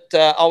hole that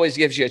always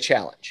gives you a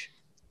challenge?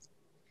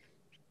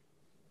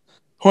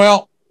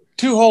 Well,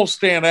 2 holes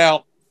stand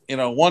out.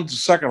 One's the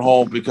second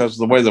hole because of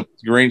the way the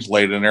green's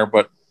laid in there.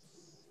 But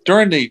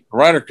during the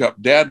Ryder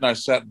Cup, Dad and I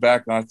sat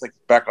back, and I think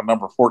back on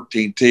number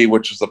 14 tee,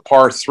 which is the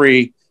par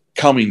 3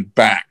 coming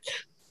back.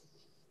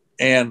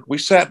 And we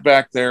sat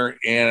back there,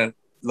 and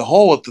the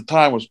hole at the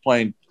time was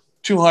playing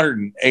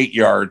 208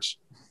 yards.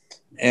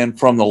 And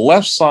from the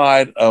left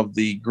side of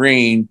the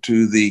green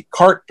to the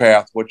cart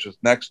path, which is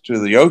next to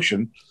the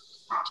ocean,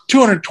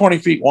 220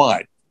 feet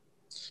wide.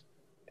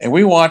 And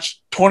we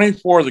watched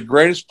 24 of the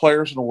greatest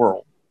players in the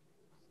world,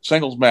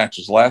 singles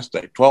matches last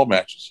day, 12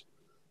 matches.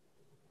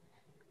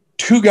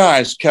 2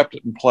 guys kept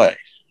it in play.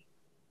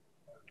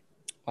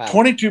 Wow.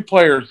 22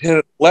 players hit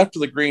it left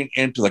of the green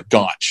into the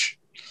gaunch.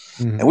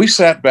 Mm-hmm. And we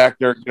sat back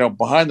there,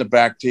 behind the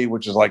back tee,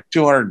 which is like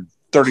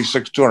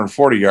 236,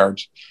 240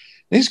 yards.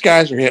 These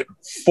guys are hitting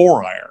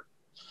 4-iron.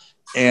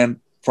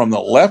 And from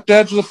the left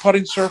edge of the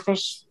putting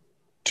surface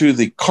to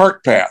the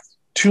cart path,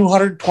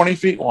 220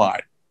 feet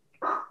wide,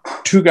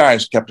 2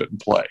 guys kept it in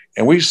play.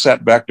 And we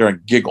sat back there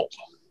and giggled.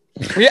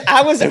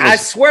 I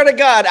swear to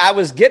God, I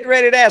was getting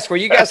ready to ask, were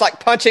you guys like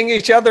punching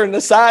each other in the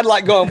side,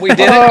 like going, we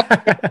did it?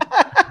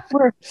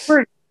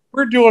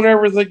 we're doing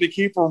everything to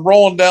keep her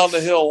rolling down the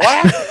hill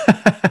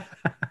laughing.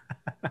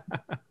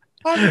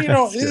 I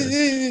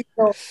mean,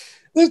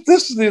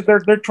 this is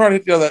they're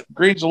trying to that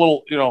green's a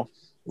little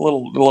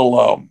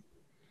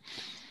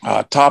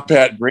top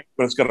hat green,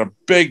 but it's got a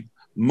big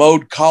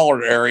mowed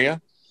collared area.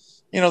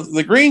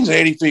 The green's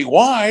 80 feet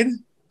wide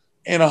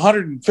and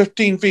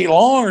 115 feet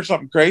long or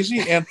something crazy,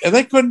 and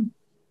they couldn't.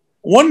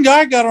 One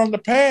guy got on the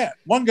pad.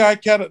 One guy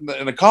got it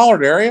in the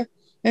collared area,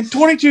 and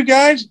 22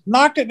 guys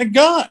knocked it in the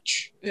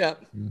gunch. Yeah.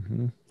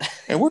 Mm-hmm.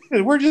 And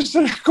we're just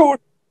going,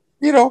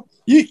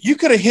 you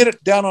could have hit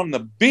it down on the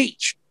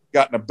beach,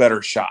 gotten a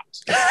better shot.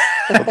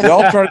 But they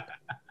all tried.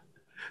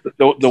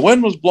 The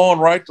wind was blowing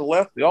right to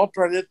left. They all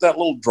tried to hit that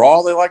little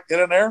draw they like to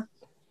hit in there.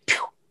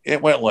 It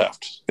went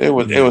left. It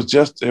was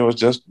just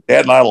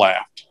Dad and I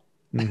laughed.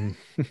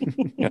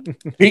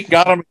 Mm-hmm. Pete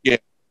got him again.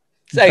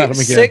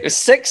 Say,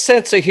 six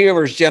sense of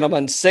humors,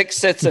 gentlemen. 6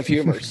 sets of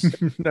humors.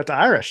 That's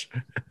Irish.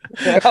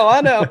 Oh,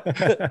 I know.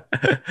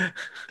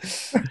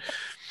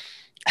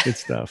 Good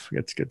stuff.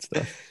 It's good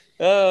stuff.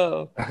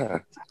 Oh,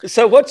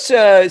 so what's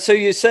so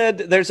you said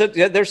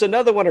there's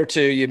another one or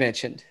two you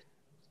mentioned,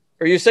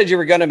 or you said you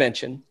were going to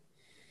mention.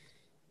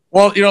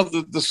 Well,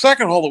 the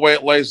second hole, the way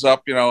it lays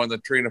up, in the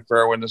Trina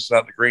fairway and this and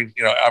that, the green,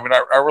 I mean,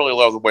 I really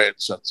love the way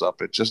it sets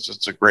up.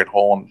 It's a great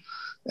hole, and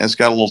it's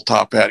got a little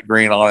top hat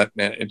green on it,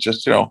 and it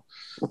just,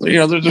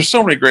 there's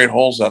so many great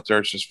holes out there.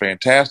 It's just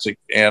fantastic.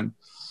 And,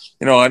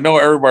 I know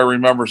everybody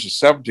remembers the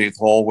 17th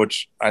hole,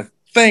 which I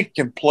think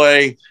can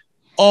play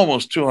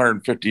almost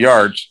 250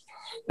 yards,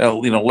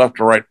 left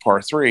to right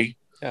par 3.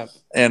 Yeah.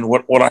 And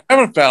what I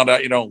haven't found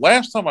out,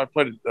 last time I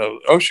played the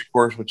Ocean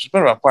course, which has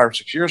been about 5 or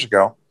 6 years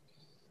ago,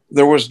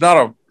 there was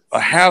not a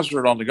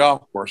hazard on the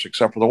golf course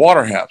except for the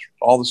water hazard.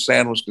 All the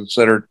sand was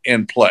considered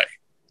in play.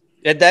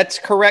 And that's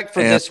correct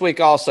for this week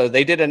also.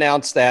 They did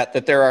announce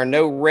that there are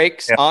no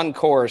rakes on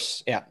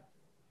course. Yeah.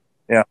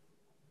 Yeah.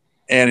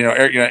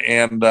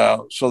 And,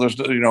 so there's,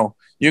 you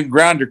can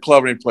ground your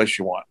club any place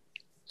you want.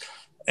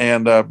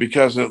 And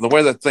because of the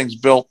way that thing's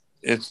built,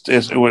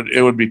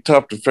 it would be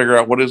tough to figure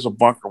out what is a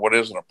bunker, what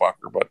isn't a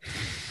bunker. But,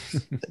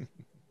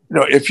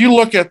 if you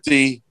look at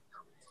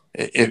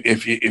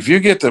if you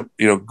get the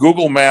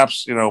Google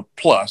Maps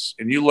plus,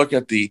 and you look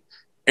at the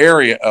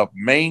area of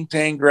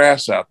maintained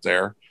grass out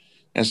there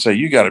and say,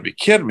 you got to be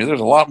kidding me,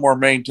 there's a lot more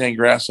maintained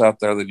grass out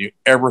there than you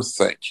ever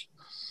think.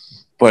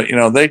 But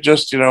they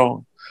just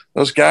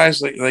those guys,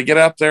 they get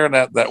out there in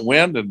that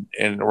wind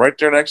and right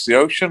there next to the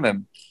ocean,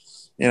 and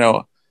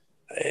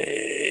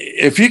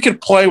if you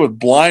could play with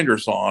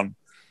blinders on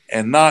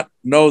and not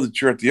know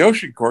that you're at the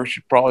ocean course,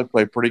 you'd probably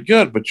play pretty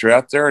good. But you're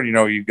out there and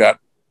you've got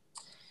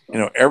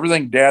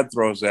everything Dad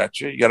throws at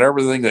you. You got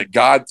everything that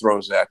God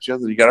throws at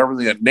you. You got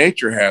everything that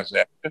nature has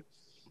at you.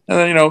 And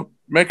then,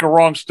 make a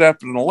wrong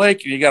step in the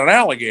lake and you got an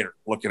alligator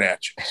looking at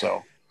you.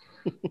 So,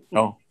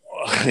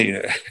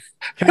 yeah.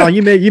 Cal,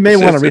 you may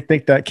want to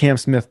rethink that Cam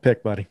Smith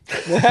pick, buddy.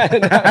 So,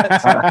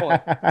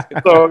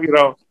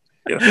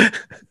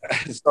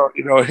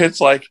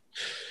 it's like,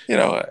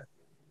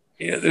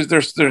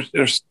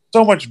 there's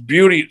so much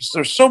beauty.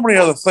 There's so many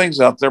other things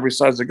out there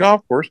besides the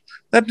golf course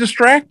that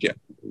distract you.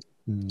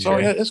 So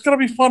it's going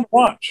to be fun to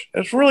watch.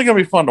 It's really going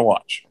to be fun to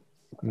watch.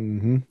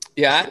 Mm-hmm.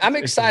 Yeah, I'm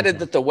excited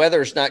that the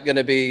weather's not going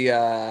to be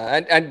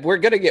and we're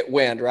going to get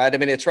wind, right? I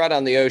mean, it's right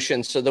on the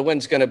ocean, so the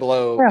wind's going to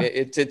blow. Yeah.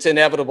 It's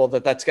inevitable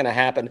that's going to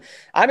happen.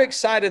 I'm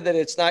excited that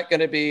it's not going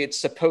to be,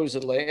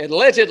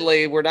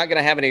 allegedly, we're not going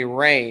to have any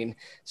rain.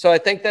 So I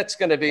think that's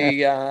going to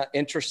be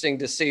interesting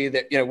to see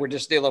that, we're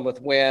just dealing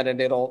with wind,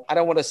 and I don't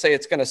want to say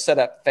it's going to set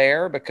up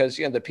fair, because,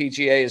 the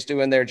PGA is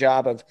doing their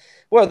job of,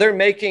 they're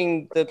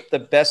making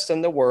the best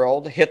in the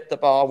world hit the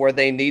ball where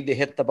they need to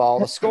hit the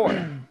ball to score.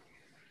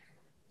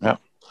 Yeah.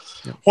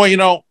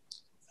 Well,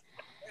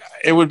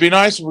 it would be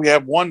nice if we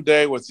have one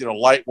day with,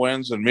 light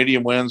winds and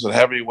medium winds and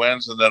heavy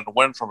winds, and then a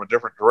wind from a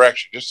different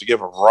direction, just to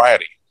give a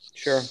variety.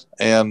 Sure.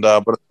 And,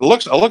 but it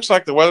looks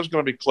like the weather's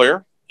going to be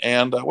clear,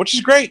 and, which is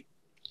great,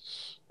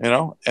 and,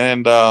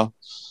 as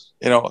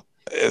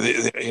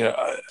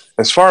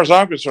far as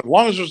I'm concerned, as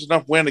long as there's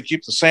enough wind to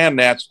keep the sand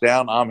gnats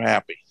down, I'm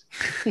happy.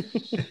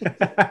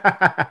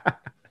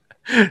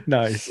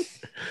 Nice.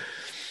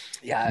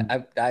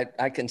 Yeah,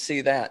 I can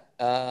see that.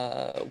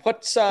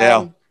 What's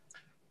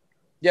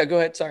yeah, go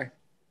ahead. Sorry.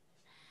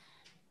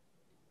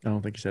 I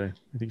don't think you said it.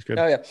 I think it's good.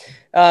 Oh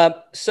yeah.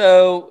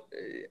 So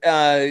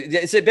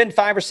has it been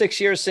 5 or 6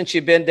 years since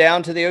you've been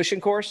down to the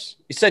ocean course?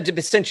 You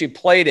said since you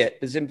played it.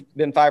 Has it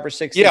been 5 or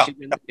 6? Yeah.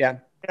 Yeah.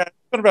 It's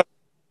been about,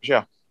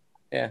 yeah.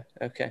 Yeah.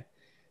 Okay.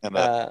 And,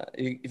 have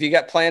you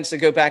got plans to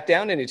go back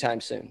down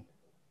anytime soon?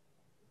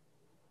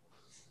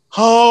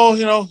 Oh,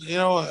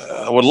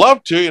 I would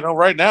love to.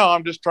 Right now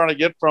I'm just trying to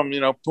get from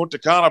Punta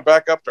Cana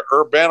back up to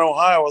Urbana,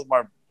 Ohio, with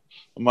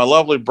my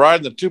lovely bride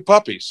and the 2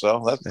 puppies.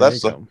 So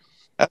that's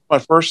my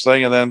first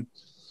thing. And then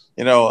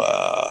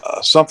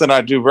something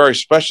I do very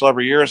special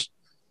every year is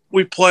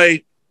we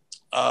play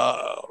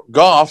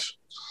golf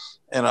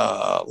in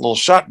a little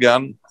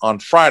shotgun on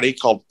Friday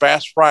called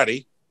Fast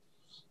Friday,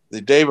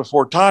 the day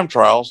before time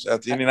trials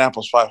at the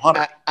Indianapolis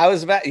 500. I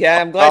was about,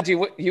 yeah, I'm glad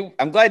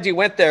I'm glad you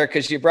went there,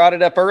 because you brought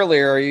it up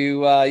earlier.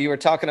 You were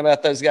talking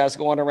about those guys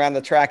going around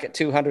the track at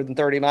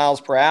 230 miles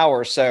per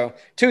hour. So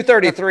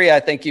 233, I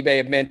think you may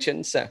have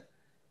mentioned. So,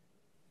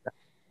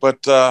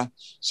 but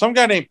some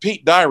guy named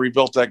Pete Dye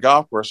rebuilt that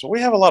golf course, so we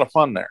have a lot of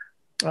fun there.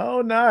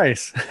 Oh,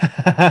 nice.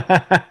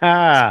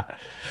 Have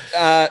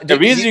either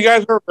of you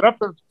guys ever been up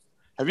there?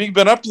 Have you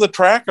been up to the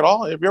track at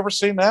all? Have you ever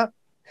seen that?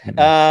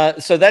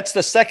 So that's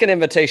the second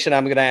invitation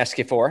I'm going to ask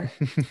you for.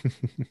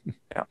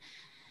 Yeah.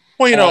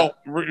 Well,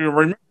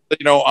 remember,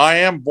 I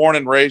am born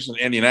and raised in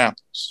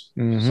Indianapolis.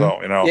 Mm-hmm.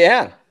 So,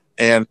 yeah.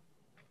 And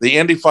the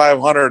Indy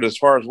 500, as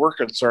far as we're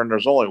concerned,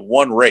 there's only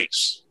one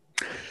race.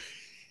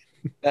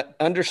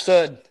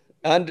 Understood.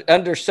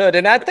 Understood.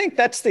 And I think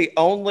that's the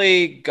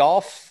only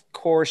golf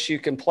course you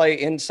can play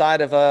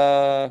inside of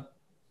a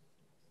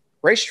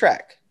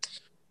racetrack.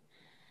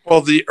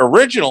 Well, the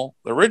original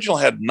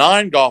had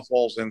 9 golf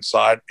holes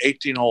inside,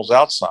 18 holes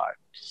outside.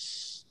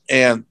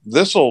 And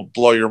this will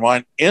blow your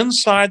mind.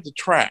 Inside the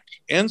track,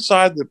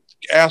 inside the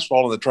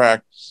asphalt of the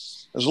track,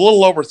 there's a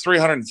little over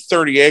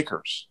 330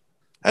 acres.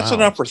 That's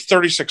enough for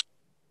 36.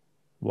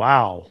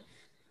 Wow.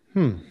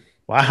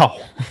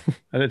 Wow.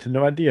 I had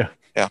no idea.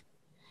 Yeah.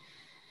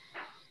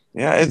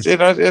 Yeah. It's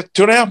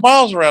 2.5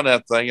 miles around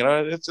that thing.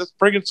 It's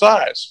pretty good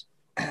size.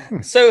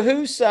 So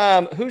who's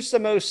the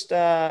most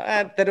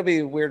that'll be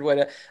a weird way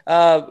to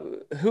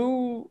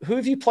who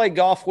have you played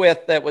golf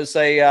with that was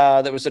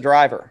a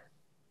driver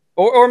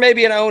or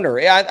maybe an owner,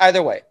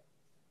 either way?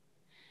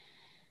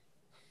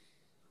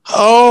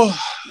 Oh,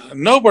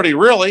 nobody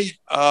really.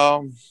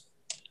 I've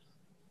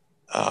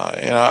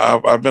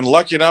been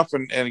lucky enough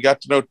and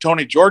got to know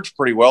Tony George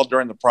pretty well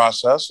during the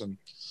process, and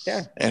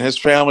his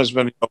family's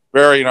been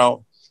very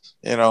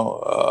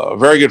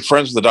very good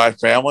friends with the Dye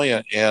family,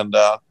 and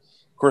of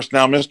course,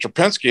 now Mr.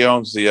 Penske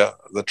owns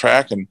the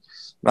track, and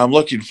I'm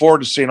looking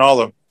forward to seeing all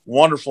the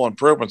wonderful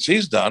improvements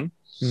he's done,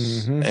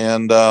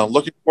 and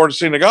looking forward to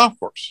seeing the golf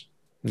course.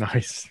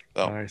 Nice.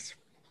 Nice.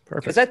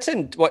 Perfect. Because that's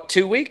in,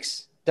 2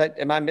 weeks?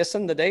 Am I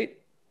missing the date?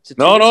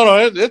 No.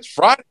 It's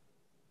Friday.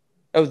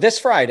 Oh, this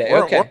Friday.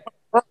 Okay.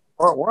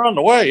 We're on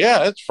the way.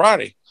 Yeah, it's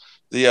Friday.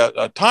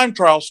 The time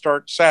trials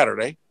start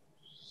Saturday,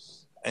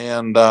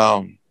 and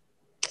the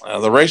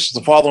race is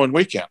the following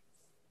weekend.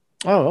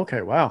 Oh,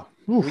 okay. Wow.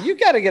 Well, you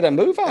got to get a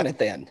move on it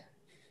then.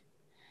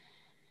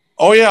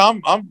 Oh yeah,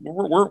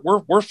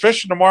 we're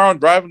fishing tomorrow and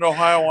driving to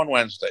Ohio on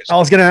Wednesday. I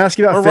was going to ask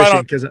you about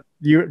fishing, because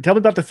you tell me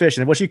about the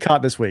fishing. What you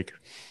caught this week?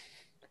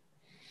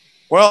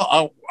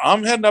 Well,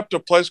 I'm heading up to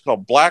a place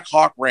called Black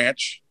Hawk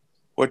Ranch,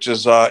 which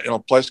is in a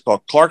place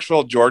called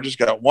Clarksville, Georgia. It's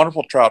got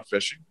wonderful trout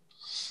fishing,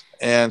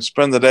 and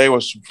spend the day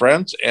with some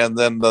friends. And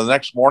then the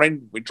next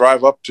morning we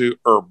drive up to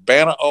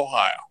Urbana,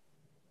 Ohio.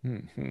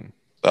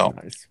 So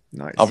nice.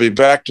 I'll be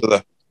back to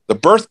the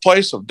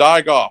birthplace of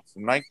Dye golf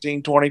from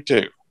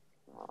 1922.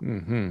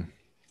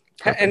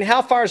 And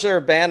how far is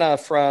Urbana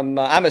from?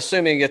 I'm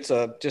assuming it's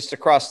just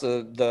across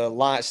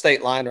the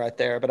state line right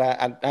there.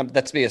 But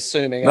that's me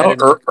assuming. No,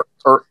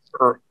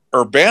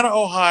 Urbana,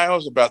 Ohio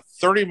is about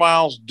 30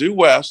 miles due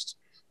west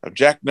of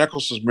Jack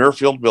Nicklaus's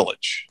Muirfield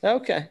Village.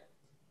 Okay.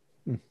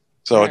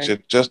 So it's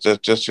just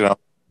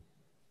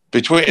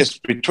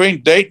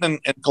between Dayton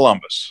and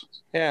Columbus.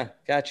 Yeah,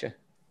 gotcha.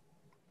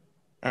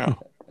 Yeah.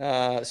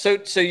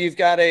 So you've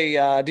got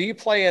do you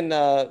play in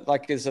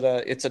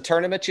it's a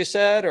tournament, you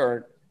said,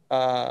 or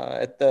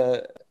at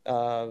the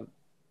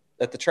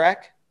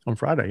track on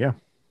Friday? Yeah.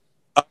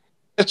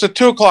 It's a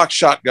 2:00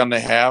 shotgun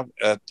they have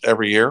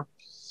every year.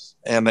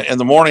 And in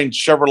the morning,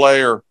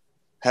 Chevrolet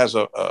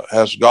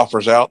has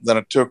golfers out. Then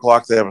at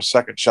 2:00, they have a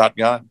second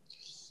shotgun.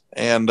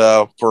 And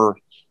for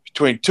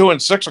between 2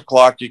 and 6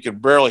 o'clock, you can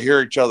barely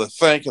hear each other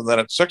think. And then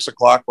at 6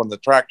 o'clock, when the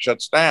track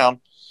shuts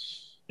down,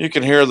 you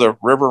can hear the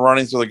river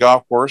running through the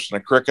golf course and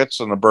the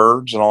crickets and the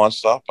birds and all that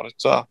stuff. But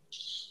it's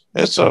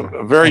a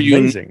very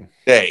unique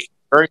day.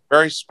 Very,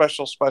 very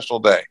special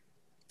day.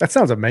 That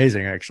sounds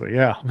amazing, actually.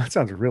 Yeah, that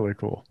sounds really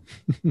cool.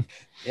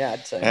 Yeah,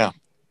 I'd say. Yeah.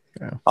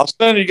 I'll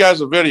send you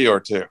guys a video or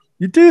two.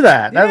 You do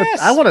that. Yes.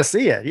 I want to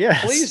see it.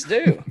 Yes. Please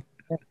do.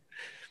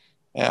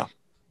 Yeah.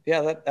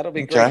 Yeah, that'll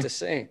be great to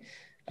see.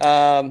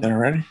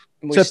 Ready?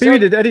 So, Pappy,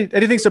 did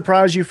anything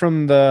surprise you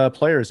from the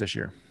players this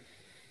year?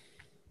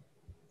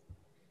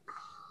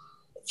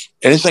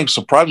 Anything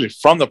surprise you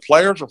from the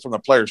players or from the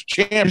players'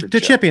 championship?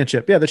 The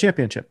championship. Yeah, the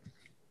championship.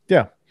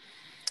 Yeah.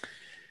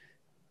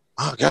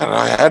 Oh God,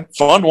 I had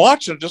fun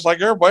watching, just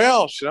like everybody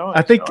else.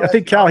 I think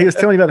Cal, he was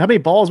telling me about how many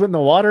balls went in the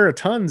water,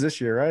 tons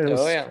this year, right? It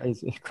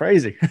was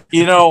crazy.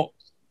 The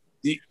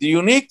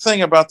unique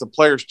thing about the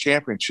Players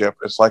Championship,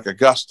 it's like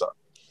Augusta.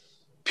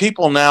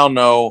 People now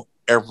know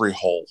every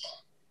hole,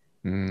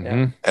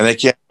 and they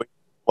can't wait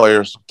for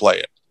players to play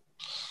it.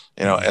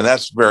 And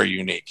that's very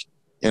unique.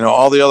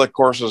 All the other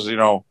courses,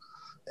 all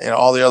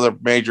the other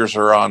majors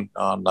are on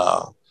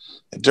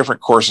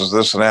different courses,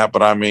 this and that.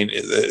 But I mean,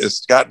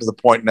 it's gotten to the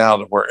point now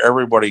that where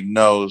everybody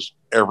knows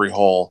every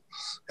hole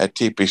at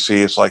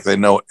TPC. It's like they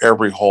know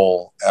every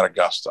hole at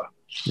Augusta.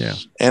 Yeah.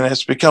 And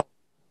it's become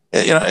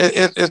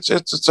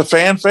it's a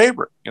fan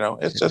favorite.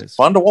 It's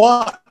fun to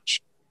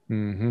watch.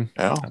 Mm-hmm.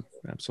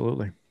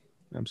 Absolutely.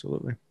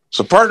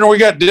 So, partner, we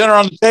got dinner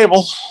on the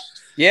table.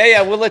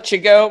 Yeah, we'll let you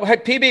go. Hey,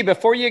 PB,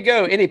 before you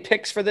go, any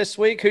picks for this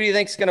week? Who do you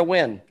think is going to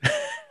win?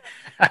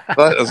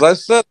 As I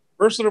said, the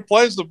person who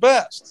plays the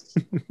best.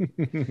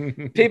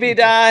 PB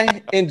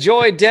Dye,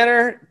 enjoy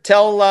dinner.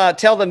 Tell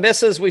the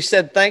missus we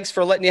said thanks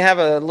for letting you have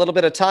a little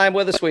bit of time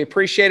with us. We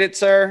appreciate it,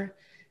 sir.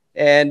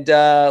 And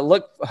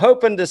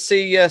hoping to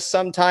see you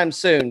sometime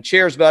soon.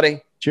 Cheers,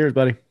 buddy. Cheers,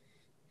 buddy.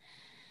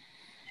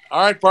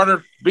 All right,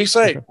 partner. Be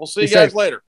safe. We'll see you guys later.